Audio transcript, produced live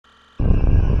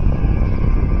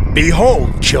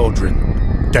Behold,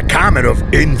 children, the comet of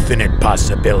infinite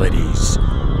possibilities.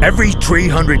 Every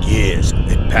 300 years,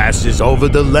 it passes over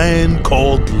the land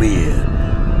called Lear,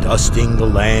 dusting the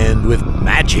land with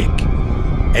magic.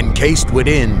 Encased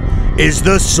within is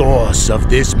the source of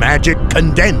this magic,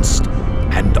 condensed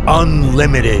and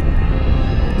unlimited.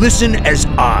 Listen as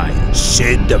I,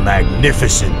 Sid the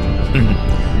Magnificent,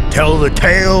 tell the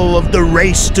tale of the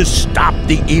race to stop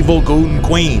the evil Goon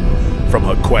Queen from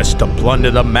her quest to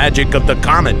plunder the magic of the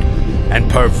comet and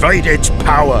pervert its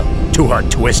power to her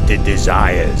twisted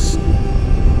desires.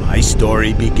 My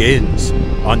story begins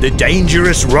on the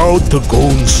dangerous road to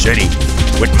Goon City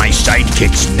with my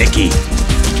sidekicks Nikki,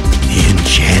 the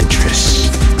Enchantress,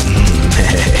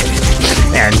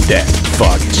 and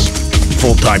Fargus,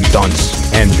 full-time dunce,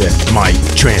 and my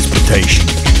transportation.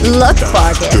 Look,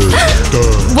 Fargus.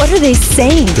 What are they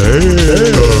saying?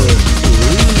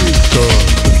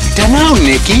 Dunno,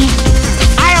 Nikki.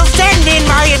 I'll send in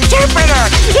my interpreter!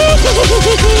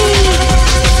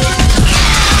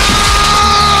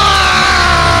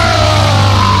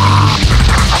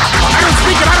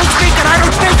 I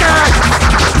don't speak it!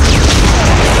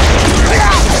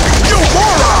 You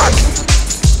moron!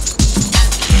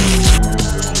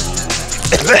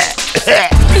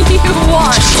 You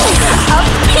want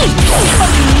a piece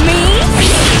of me?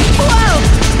 Whoa!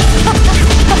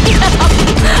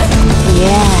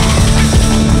 Yeah.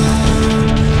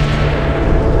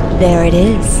 There it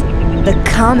is, the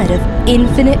comet of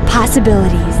infinite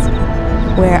possibilities,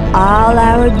 where all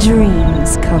our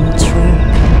dreams come true.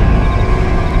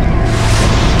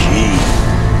 Gee,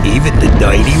 even the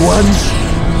dirty ones?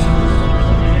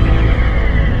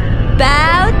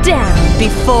 Bow down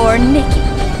before Nikki,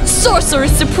 Sorcerer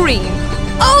Supreme,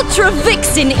 Ultra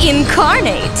Vixen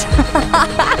Incarnate.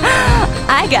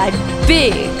 I got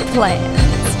big plans.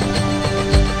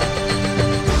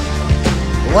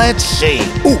 Let's see.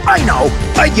 Ooh, I know.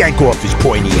 I'd yank off his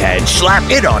pointy head, slap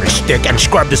it on a stick, and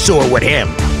scrub the sewer with him.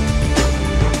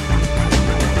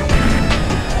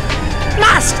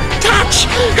 Must touch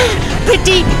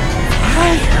pretty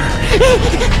fire.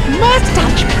 Must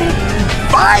touch pretty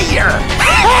Fire!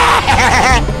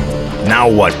 Now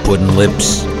what, Puddin'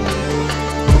 Lips?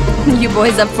 You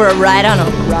boys up for a ride on a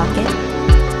rocket?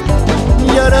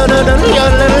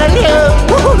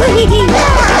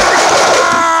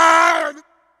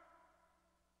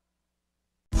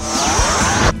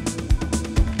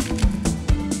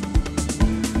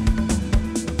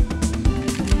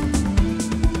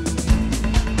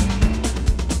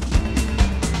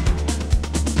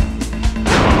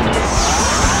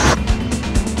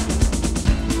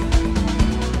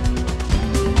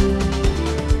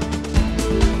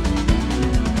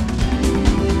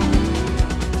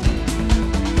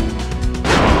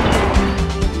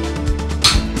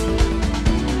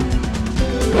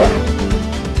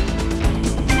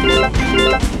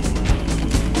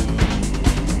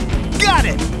 Got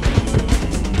it!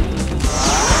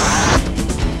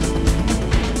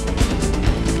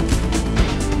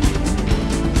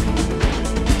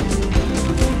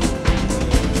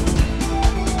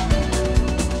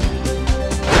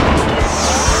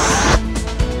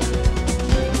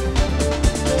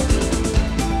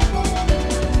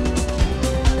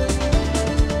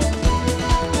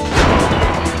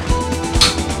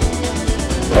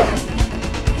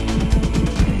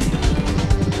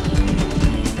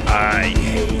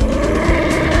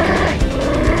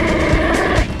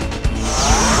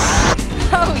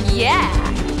 Oh yeah!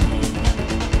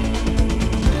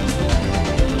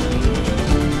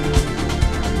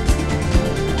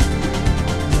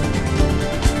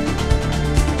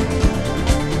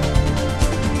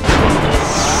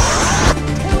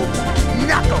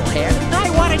 knucklehead. I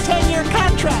want a 10-year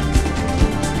contract.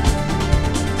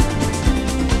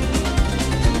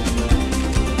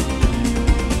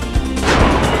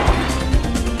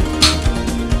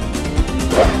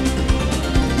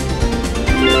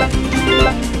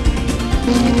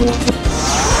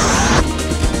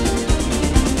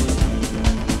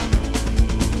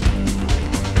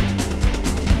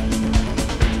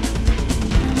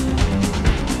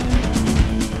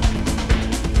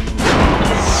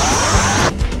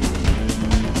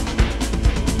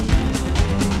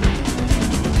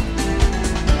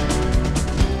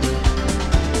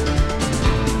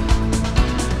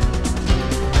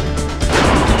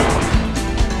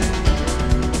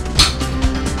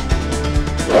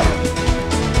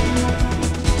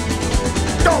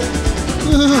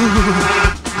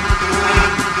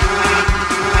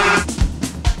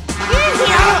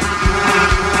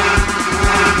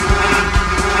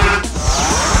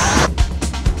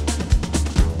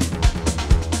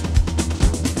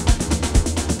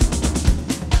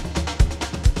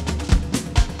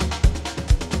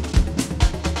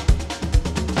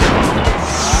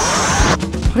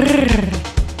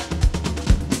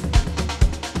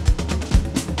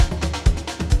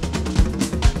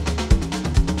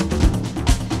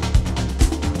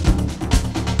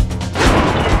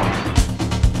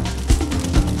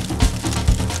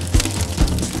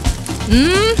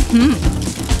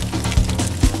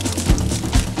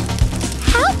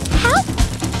 Help, help,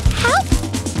 help,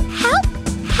 help,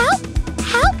 help,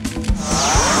 help.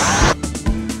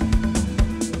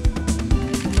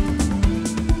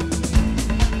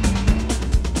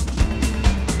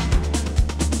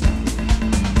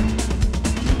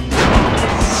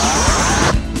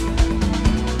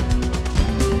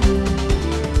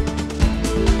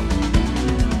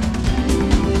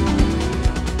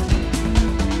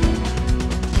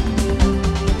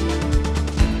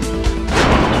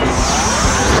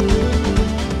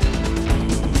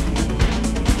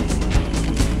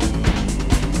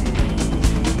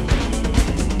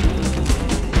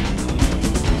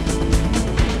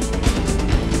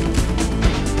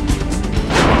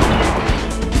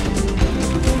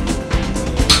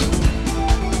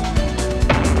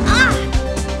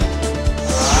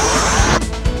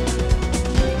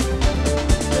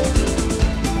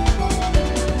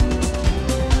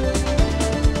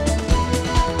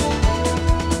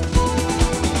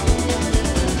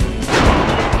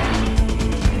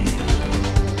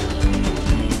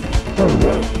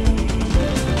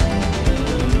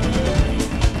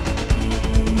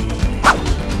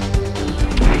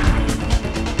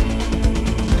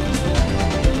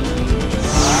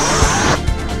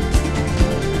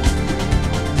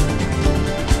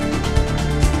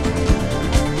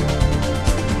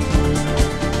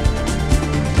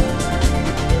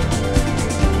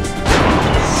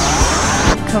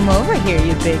 Come over here,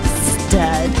 you big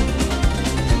stud.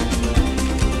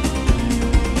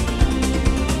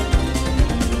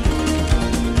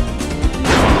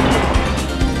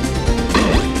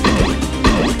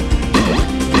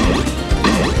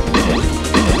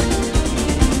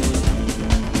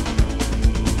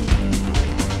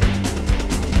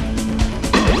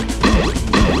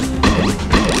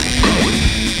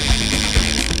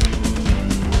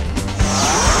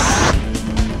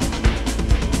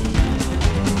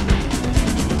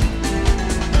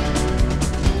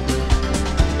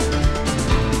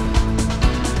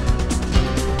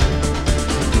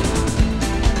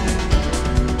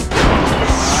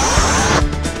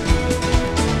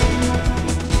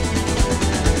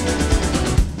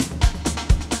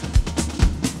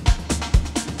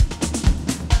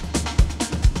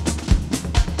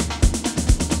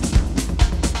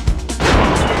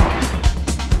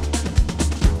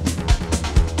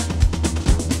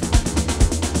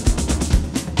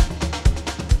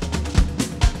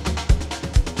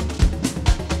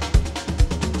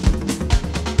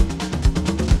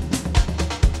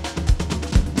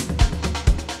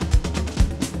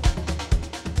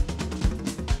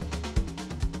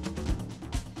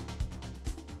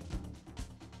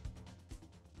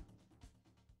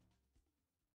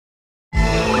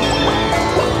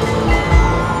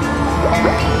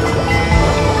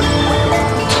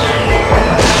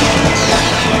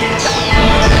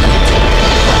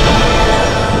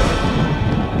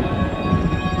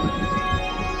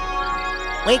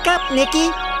 Wake up, Nikki.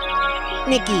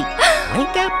 Nikki,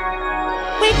 wake up.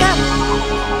 Wake up.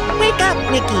 Wake up,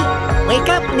 Nikki. Wake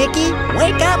up, Nikki.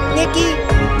 Wake up, Nikki.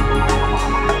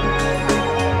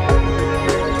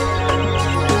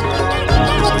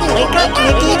 Wake up,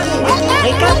 Nikki.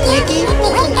 Wake up, Nikki. Wake up,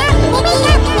 Nikki.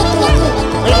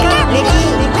 Wake up, Nikki.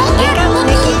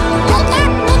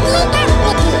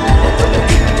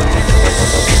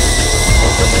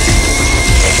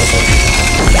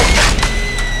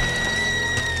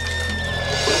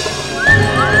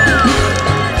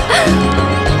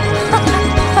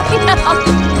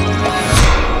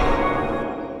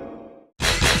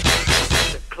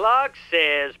 The clock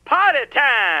says party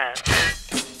time!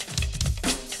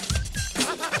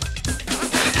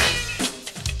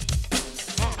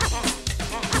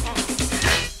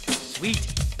 Sweet,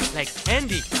 like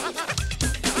candy.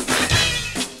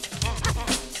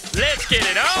 Let's get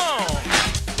it on!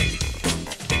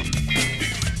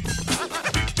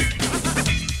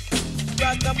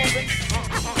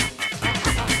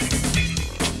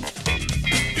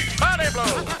 Body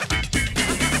blow!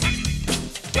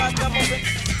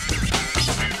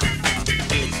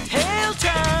 It's tail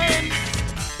time!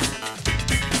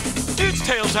 It's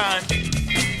tail time!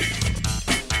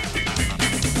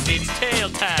 It's tail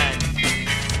time!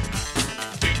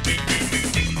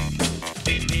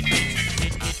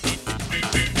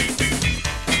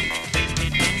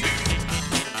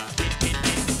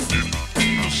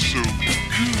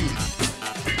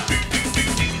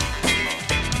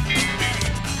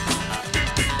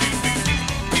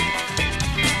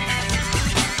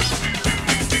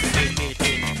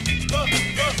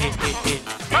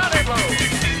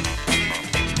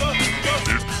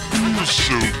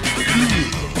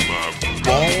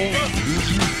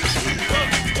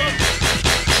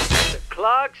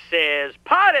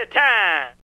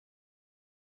 time!